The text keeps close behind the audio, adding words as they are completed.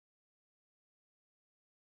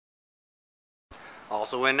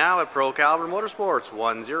Also in now at Pro Caliber Motorsports,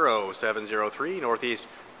 10703 Northeast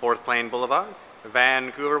 4th Plain Boulevard,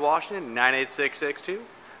 Vancouver, Washington, 98662.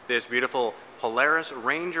 This beautiful Polaris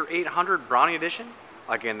Ranger 800 Brownie Edition.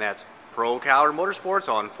 Again, that's Pro Caliber Motorsports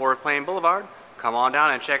on 4th Plain Boulevard. Come on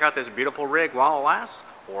down and check out this beautiful rig while it lasts,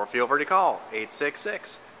 or feel free to call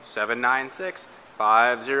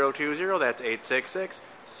 866-796-5020. That's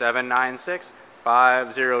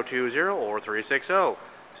 866-796-5020 or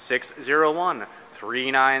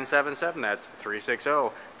 360-601-3977. That's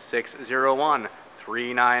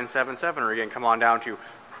 360-601-3977. Or again, come on down to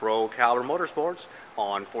Pro Caliber Motorsports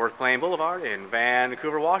on 4th Plain Boulevard in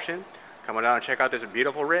Vancouver, Washington. Come on down and check out this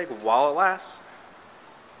beautiful rig while it lasts.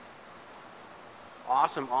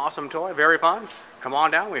 Awesome, awesome toy. Very fun. Come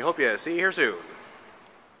on down. We hope you see you here soon.